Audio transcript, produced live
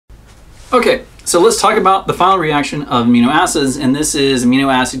Okay, so let's talk about the final reaction of amino acids, and this is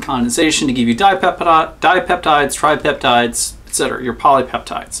amino acid condensation to give you dipeptides, tripeptides, etc., your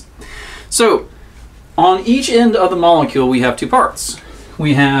polypeptides. So on each end of the molecule we have two parts.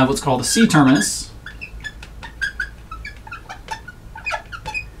 We have what's called the C-terminus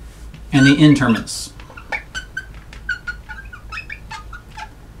and the N-terminus.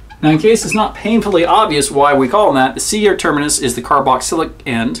 Now in case it's not painfully obvious why we call them that, the C-terminus is the carboxylic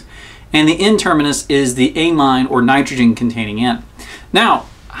end, and the N-terminus is the amine or nitrogen containing end. Now,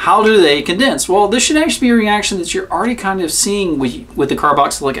 how do they condense? Well, this should actually be a reaction that you're already kind of seeing with the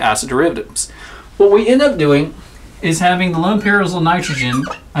carboxylic acid derivatives. What we end up doing is having the lone pairs of nitrogen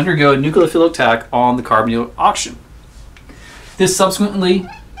undergo a nucleophilic attack on the carbonyl oxygen. This subsequently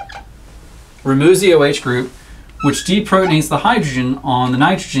removes the OH group, which deprotonates the hydrogen on the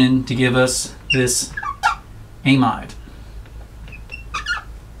nitrogen to give us this amide.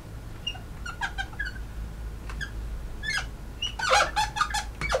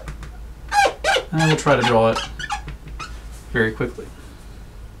 And we'll try to draw it very quickly.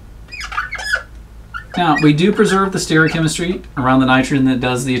 Now, we do preserve the stereochemistry around the nitrogen that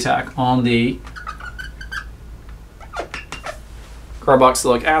does the attack on the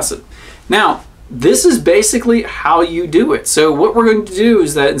carboxylic acid. Now, this is basically how you do it. So what we're going to do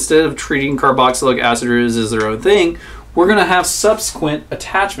is that instead of treating carboxylic acid derivatives as their own thing, we're going to have subsequent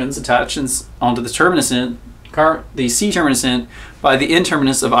attachments onto the terminus end, the C-terminus end, by the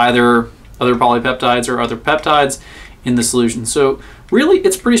N-terminus of either other polypeptides or other peptides in the solution. So really,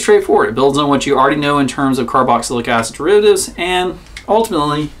 it's pretty straightforward. It builds on what you already know in terms of carboxylic acid derivatives and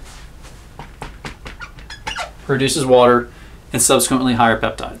ultimately produces water and subsequently higher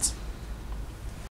peptides.